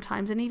easy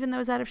sometimes, and even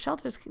those out of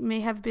shelters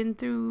may have been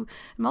through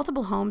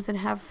multiple homes and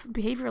have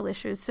behavioral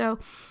issues. So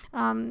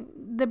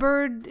the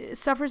bird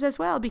suffers as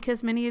well,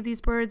 because many of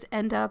these birds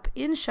end up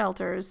in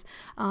shelters,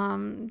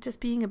 just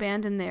being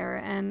abandoned there,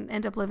 and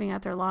end up living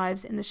out their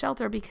lives in the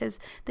shelter because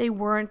they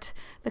weren't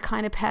the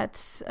kind of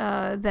pets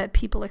that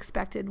people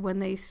expected when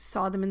they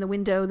saw them in the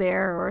window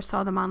there or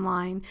saw them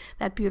online.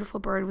 That beautiful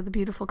bird with the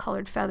beautiful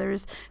colored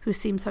feathers who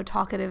seemed so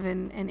talkative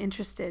and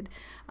interested.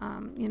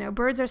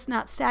 Birds are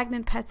not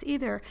stagnant pets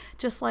either.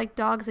 Just like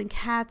dogs and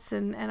cats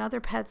and other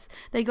pets,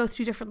 they go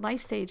through different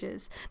life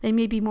stages. They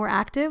may be more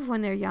active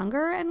when they're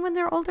younger, and when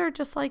they're older,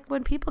 just like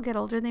when people get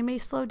older, they may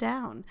slow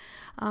down.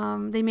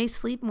 They may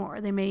sleep more.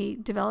 They may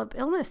develop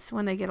illness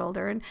when they get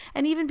older.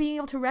 And even being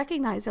able to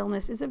recognize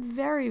illness is a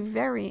very,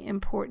 very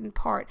important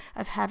part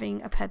of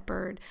having a pet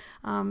bird.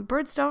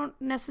 Birds don't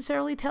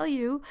necessarily tell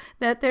you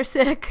that they're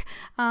sick.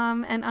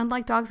 And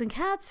unlike dogs and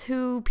cats,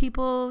 who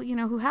people,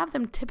 who have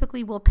them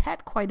typically will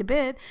pet quite a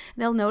bit,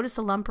 they'll notice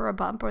a lump or a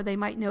bump, or they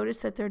might notice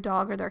that their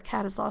dog or their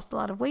cat has lost a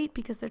lot of weight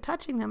because they're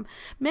touching them.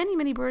 Many,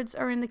 many birds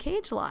are in the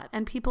cage a lot,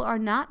 and people are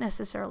not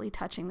necessarily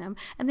touching them,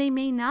 and they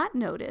may not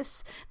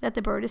notice that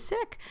the bird is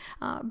sick.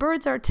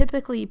 Birds are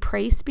typically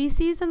prey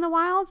species in the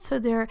wild, so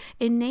they're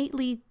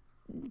innately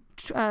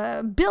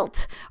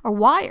built or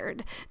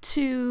wired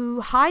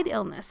to hide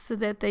illness so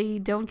that they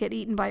don't get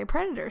eaten by a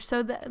predator.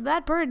 So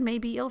that bird may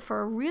be ill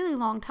for a really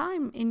long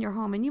time in your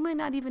home, and you might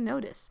not even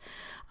notice.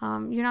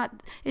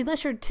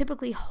 Unless you're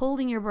typically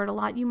holding your bird a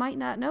lot, you might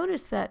not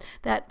notice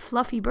that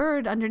fluffy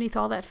bird underneath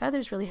all that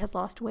feathers really has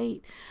lost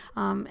weight.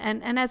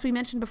 And as we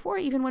mentioned before,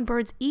 even when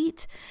birds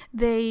eat,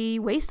 they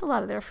waste a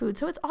lot of their food.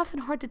 So it's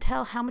often hard to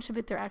tell how much of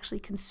it they're actually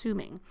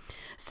consuming.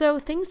 So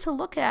things to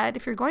look at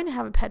if you're going to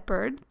have a pet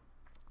bird: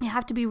 you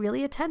have to be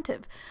really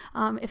attentive.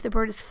 If the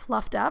bird is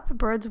fluffed up,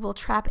 birds will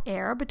trap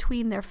air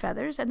between their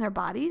feathers and their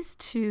bodies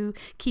to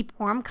keep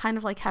warm, kind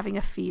of like having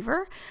a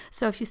fever.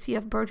 So if you see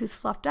a bird who's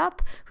fluffed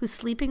up, who's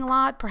sleeping a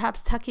lot,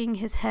 perhaps tucking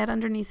his head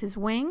underneath his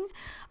wing,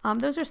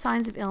 those are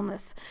signs of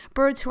illness.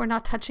 Birds who are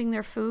not touching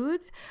their food,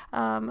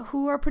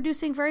 who are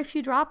producing very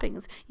few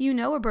droppings. You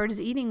know a bird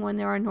is eating when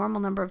there are a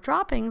normal number of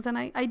droppings, and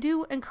I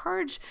do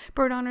encourage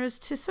bird owners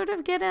to sort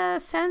of get a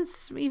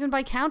sense, even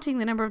by counting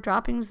the number of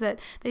droppings that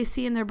they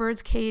see in their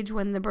bird's cage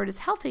when the bird is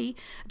healthy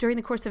during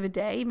the course of a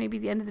day, maybe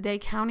the end of the day,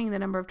 counting the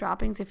number of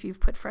droppings if you've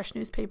put fresh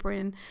newspaper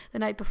in the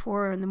night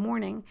before or in the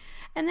morning,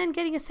 and then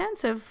getting a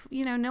sense of,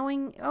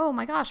 knowing, oh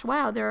my gosh,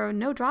 wow, there are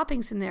no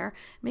droppings in there.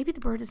 Maybe the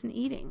bird isn't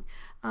eating.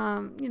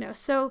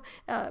 So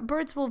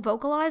birds will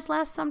vocalize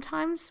less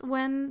sometimes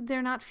when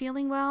they're not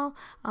feeling well.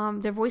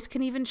 Their voice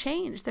can even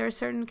change. There are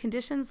certain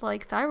conditions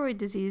like thyroid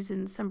disease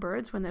in some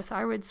birds. When their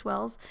thyroid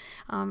swells,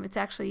 it's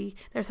actually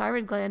their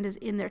thyroid gland is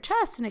in their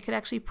chest, and it could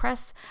actually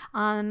press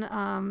on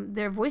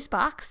their voice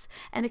box,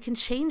 and it can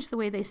change the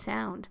way they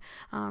sound.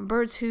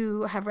 Birds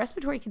who have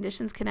respiratory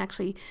conditions can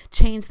actually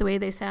change the way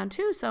they sound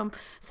too. So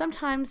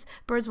sometimes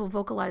birds will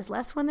vocalize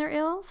less when they're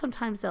ill.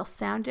 Sometimes they'll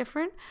sound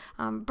different.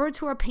 Birds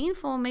who are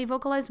painful may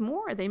vocalize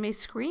more. They may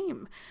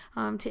scream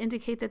to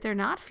indicate that they're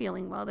not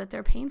feeling well, that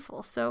they're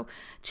painful. So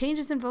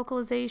changes in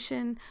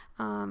vocalization,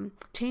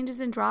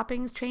 changes in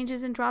droppings,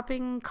 changes in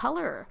dropping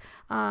color,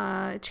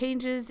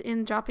 changes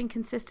in dropping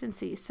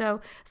consistency. So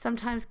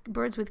sometimes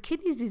birds with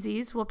kidney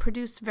disease will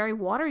produce very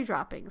watery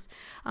droppings.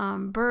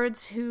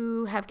 Birds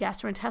who have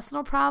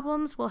gastrointestinal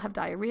problems will have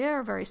diarrhea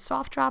or very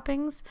soft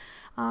droppings.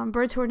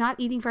 Birds who are not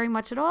eating very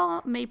much at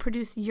all may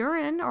produce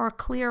urine or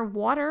clear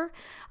water,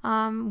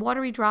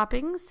 watery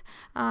droppings,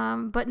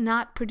 but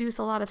not produce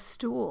a lot of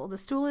stool. The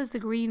stool is the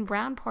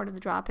green-brown part of the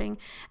dropping,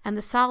 and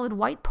the solid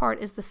white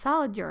part is the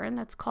solid urine.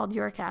 That's called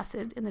uric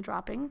acid in the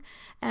dropping,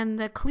 and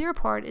the clear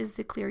part is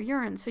the clear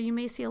urine. So you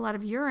may see a lot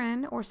of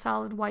urine or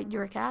solid white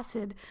uric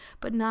acid,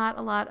 but not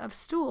a lot of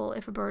stool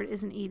if a bird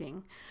isn't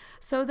eating.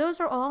 So those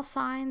are all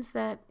signs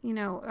that,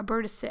 a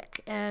bird is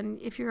sick.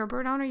 And if you're a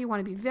bird owner, you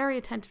want to be very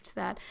attentive to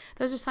that.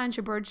 Those are signs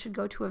your bird should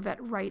go to a vet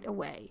right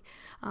away.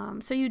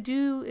 So you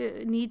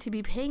do need to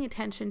be paying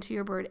attention to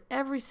your bird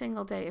every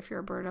single day if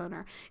you're a bird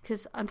owner,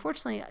 because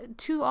unfortunately,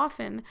 too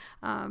often,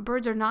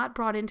 birds are not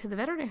brought into the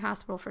veterinary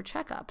hospital for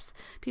checkups.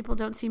 People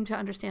don't seem to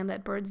understand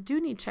that birds do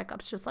need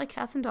checkups, just like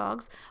cats and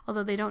dogs,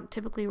 although they don't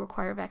typically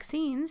require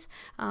vaccines.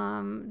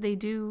 They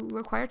do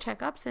require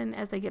checkups, and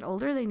as they get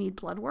older, they need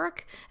blood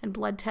work and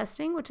blood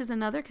testing, which is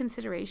another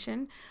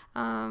consideration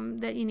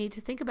that you need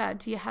to think about.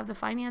 Do you have the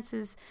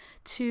finances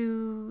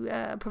to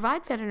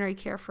provide veterinary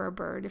care for a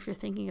bird if you're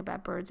thinking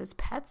about birds as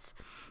pets?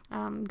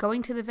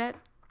 Going to the vet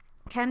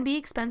can be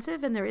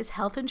expensive, and there is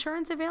health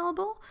insurance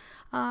available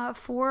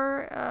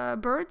for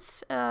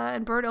birds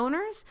and bird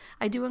owners.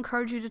 I do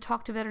encourage you to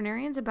talk to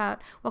veterinarians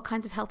about what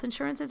kinds of health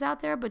insurance is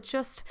out there, but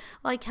just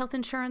like health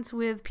insurance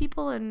with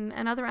people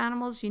and other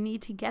animals, you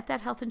need to get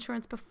that health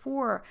insurance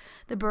before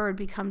the bird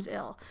becomes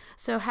ill.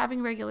 So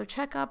having regular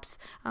checkups,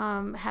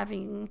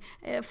 having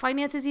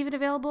finances even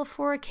available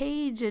for a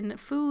cage and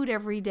food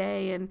every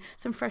day and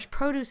some fresh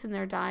produce in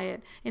their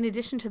diet, in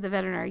addition to the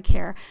veterinary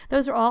care,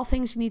 those are all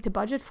things you need to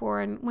budget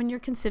for. And when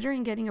you're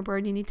considering getting a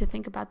bird, you need to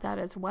think about that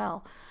as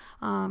well.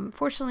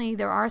 Fortunately,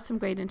 there are some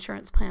great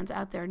insurance plans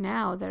out there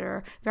now that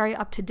are very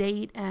up to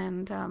date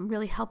and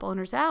really help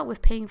owners out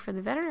with paying for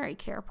the veterinary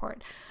care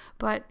part.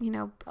 But,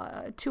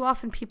 too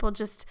often people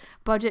just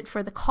budget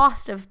for the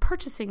cost of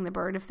purchasing the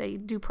bird if they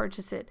do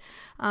purchase it,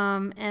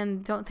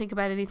 and don't think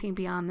about anything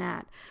beyond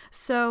that.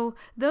 So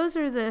those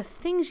are the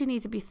things you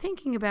need to be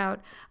thinking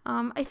about.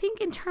 I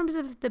think in terms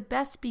of the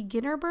best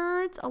beginner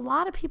birds, a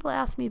lot of people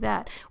ask me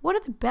that. What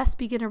are the best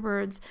beginner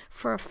birds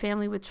for a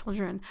family with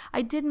children?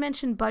 I did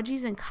mention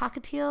budgies and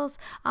cockatiels.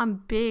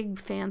 I'm big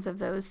fans of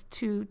those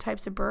two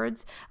types of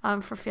birds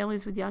for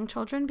families with young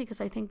children, because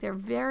I think they're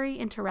very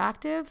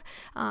interactive.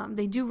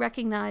 They do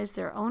recognize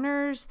their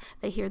owners.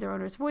 They hear their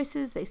owners'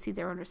 voices. They see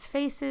their owners'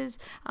 faces.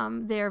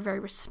 They are very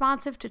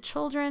responsive to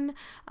children.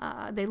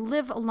 They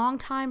live a long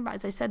time.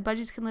 As I said,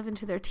 budgies can live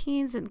into their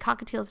teens and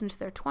cockatiels into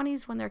their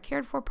 20s when they're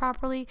cared for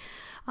properly.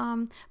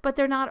 But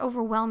they're not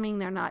overwhelming.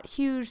 They're not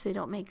huge. They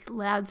don't make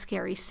loud,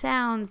 scary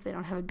sounds. They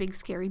don't have a big,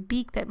 scary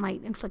beak that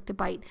might inflict a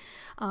bite.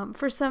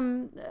 For some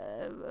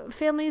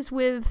families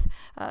with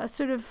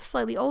sort of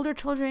slightly older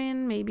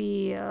children,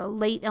 maybe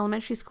late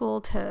elementary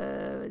school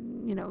to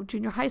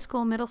junior high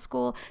school, middle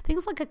school,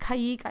 things like a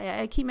Kayik.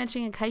 I keep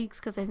mentioning Kayiks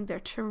because I think they're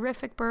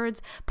terrific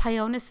birds.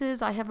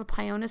 Pyonuses, I have a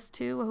Pionus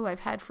too, who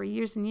I've had for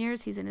years and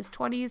years. He's in his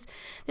 20s.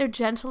 They're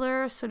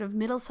gentler, sort of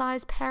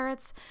middle-sized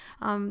parrots.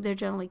 They're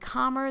generally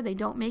calmer. They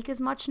don't make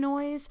as much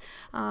noise.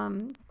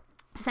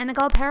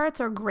 Senegal parrots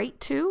are great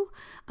too.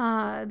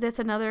 That's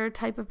another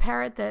type of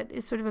parrot that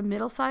is sort of a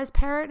middle-sized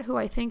parrot who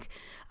I think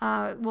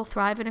will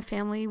thrive in a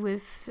family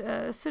with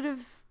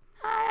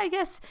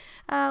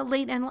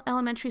late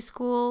elementary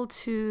school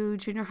to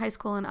junior high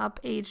school and up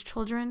age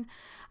children.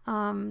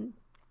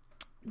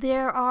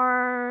 There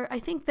are, I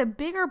think, the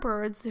bigger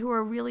birds who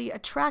are really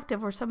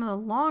attractive, or some of the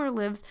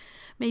longer-lived,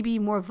 maybe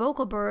more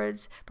vocal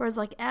birds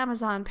like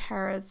Amazon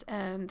parrots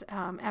and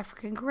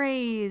African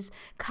greys,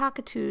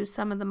 cockatoos,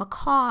 some of the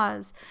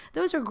macaws.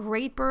 Those are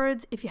great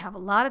birds if you have a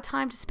lot of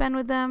time to spend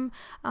with them,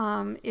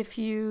 if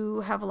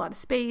you have a lot of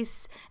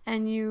space,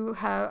 and you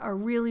are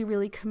really,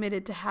 really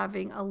committed to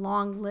having a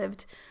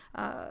long-lived,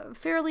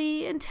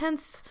 fairly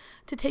intense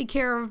to take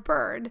care of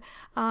bird.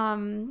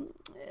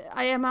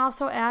 I am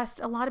also asked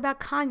a lot about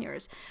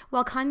conures.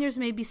 While conures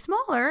may be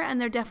smaller,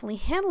 and they're definitely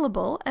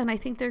handleable, and I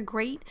think they're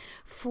great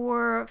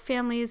for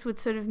families with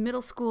sort of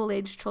middle school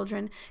age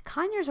children,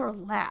 conures are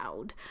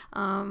loud.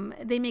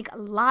 They make a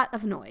lot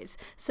of noise.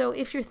 So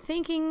if you're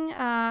thinking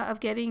of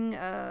getting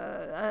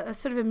a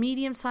sort of a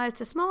medium-sized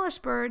to smallish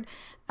bird,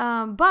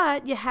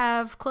 but you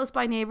have close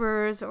by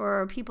neighbors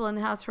or people in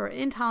the house who are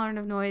intolerant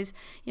of noise,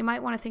 you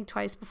might want to think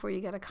twice before you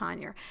get a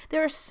conure.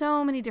 There are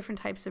so many different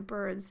types of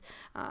birds.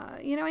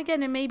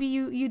 Again, and maybe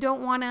you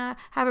don't want to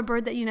have a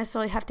bird that you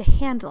necessarily have to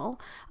handle.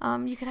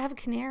 You could have a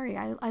canary.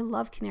 I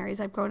love canaries.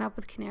 I've grown up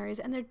with canaries,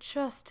 and they're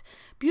just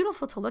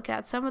beautiful to look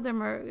at. Some of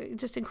them are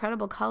just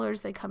incredible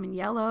colors. They come in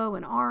yellow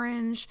and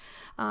orange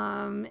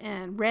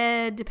and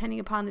red, depending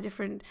upon the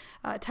different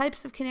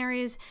types of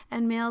canaries.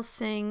 And males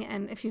sing,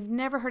 and if you've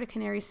never heard a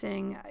canary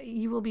sing,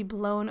 you will be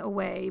blown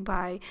away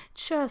by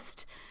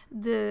just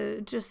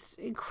the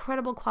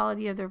incredible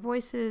quality of their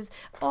voices,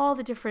 all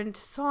the different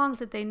songs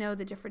that they know,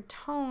 the different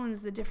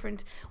tones, the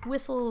different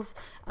whistles.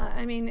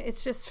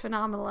 It's just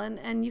phenomenal.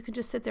 And you can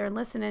just sit there and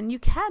listen. And you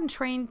can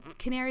train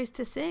canaries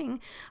to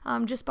sing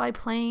just by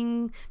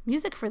playing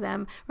music for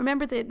them.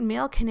 Remember that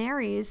male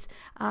canaries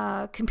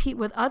compete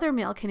with other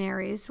male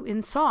canaries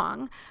in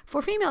song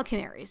for female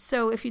canaries.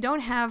 So if you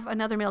don't have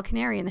another male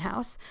canary in the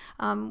house,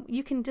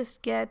 you can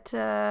just get,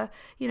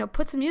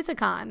 put some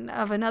music on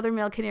of another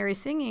male canary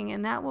singing,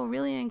 and that will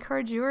really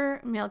encourage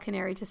your male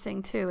canary to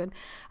sing too, and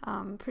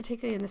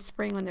particularly in the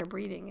spring when they're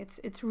breeding.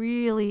 It's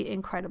really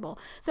incredible.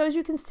 So as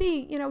you can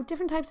see,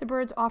 different types of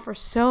birds offer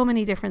so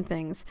many different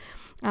things.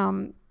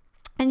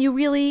 And you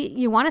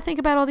want to think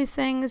about all these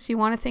things. You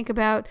want to think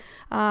about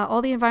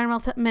all the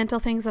environmental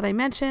things that I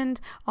mentioned,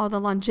 all the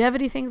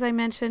longevity things I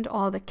mentioned,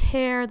 all the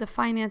care, the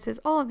finances,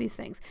 all of these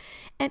things.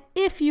 And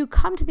if you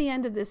come to the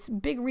end of this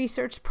big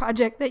research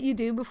project that you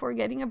do before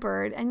getting a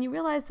bird, and you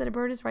realize that a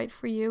bird is right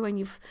for you, and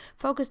you've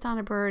focused on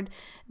a bird,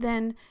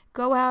 then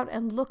go out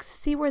and look,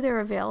 see where they're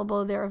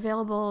available. They're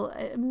available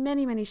at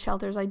many, many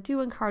shelters. I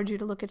do encourage you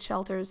to look at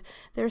shelters.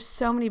 There's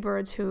so many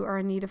birds who are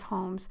in need of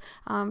homes.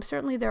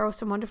 Certainly there are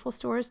some wonderful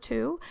stores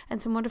too,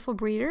 and some wonderful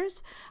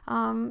breeders.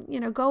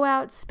 Go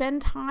out,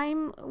 spend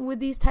time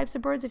with these types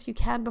of birds if you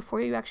can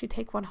before you actually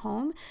take one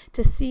home,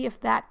 to see if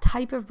that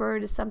type of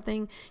bird is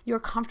something you're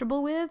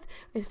comfortable with,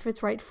 if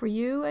it's right for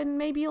you, and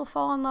maybe you'll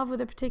fall in love with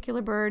a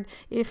particular bird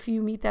if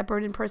you meet that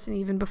bird in person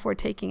even before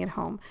taking it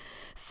home.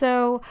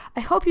 So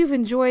I hope you've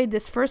enjoyed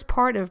this first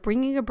part of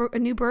bringing a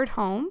new bird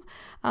home,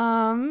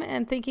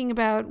 and thinking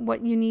about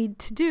what you need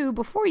to do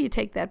before you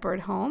take that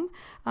bird home.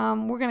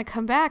 We're going to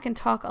come back and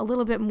talk a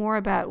little bit more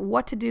about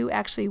what to do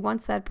actually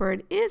once that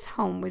bird is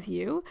home with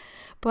you.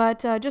 But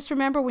just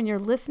remember, when you're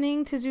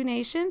listening to Zoo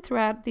Nation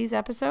throughout these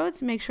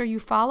episodes, make sure you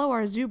follow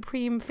our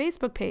Zoopreme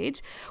Facebook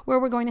page, where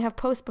we're going to have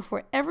posts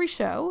before every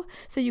show,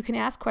 so you can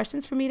ask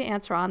questions for me to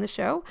answer on the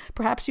show.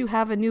 Perhaps you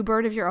have a new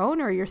bird of your own,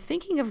 or you're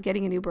thinking of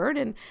getting a new bird,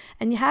 and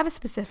you have a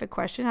specific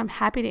question. I'm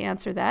happy to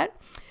answer that.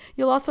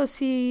 You'll also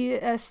see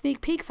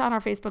sneak peeks on our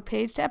Facebook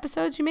page to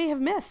episodes you may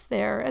have missed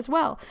there as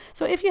well.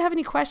 So if you have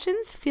any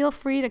questions, feel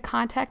free to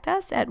contact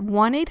us at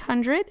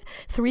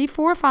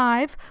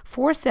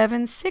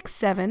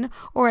 1-800-345-4767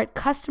 or at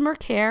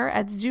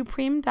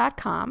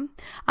customercare@zoopreme.com.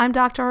 I'm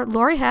Dr.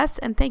 Lori Hess,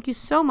 and thank you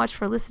so much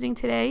for listening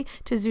today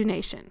to Zoo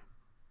Nation.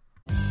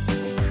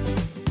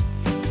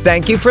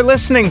 Thank you for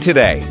listening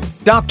today.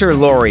 Dr.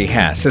 Lori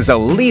Hess is a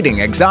leading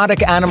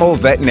exotic animal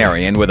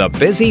veterinarian with a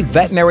busy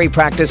veterinary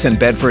practice in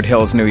Bedford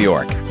Hills, New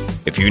York.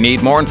 If you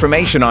need more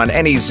information on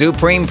any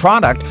Zoopreme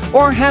product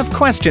or have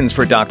questions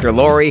for Dr.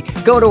 Lori,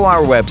 go to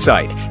our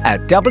website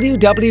at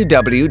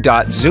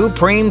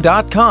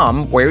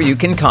www.zoopreme.com, where you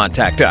can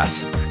contact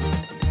us.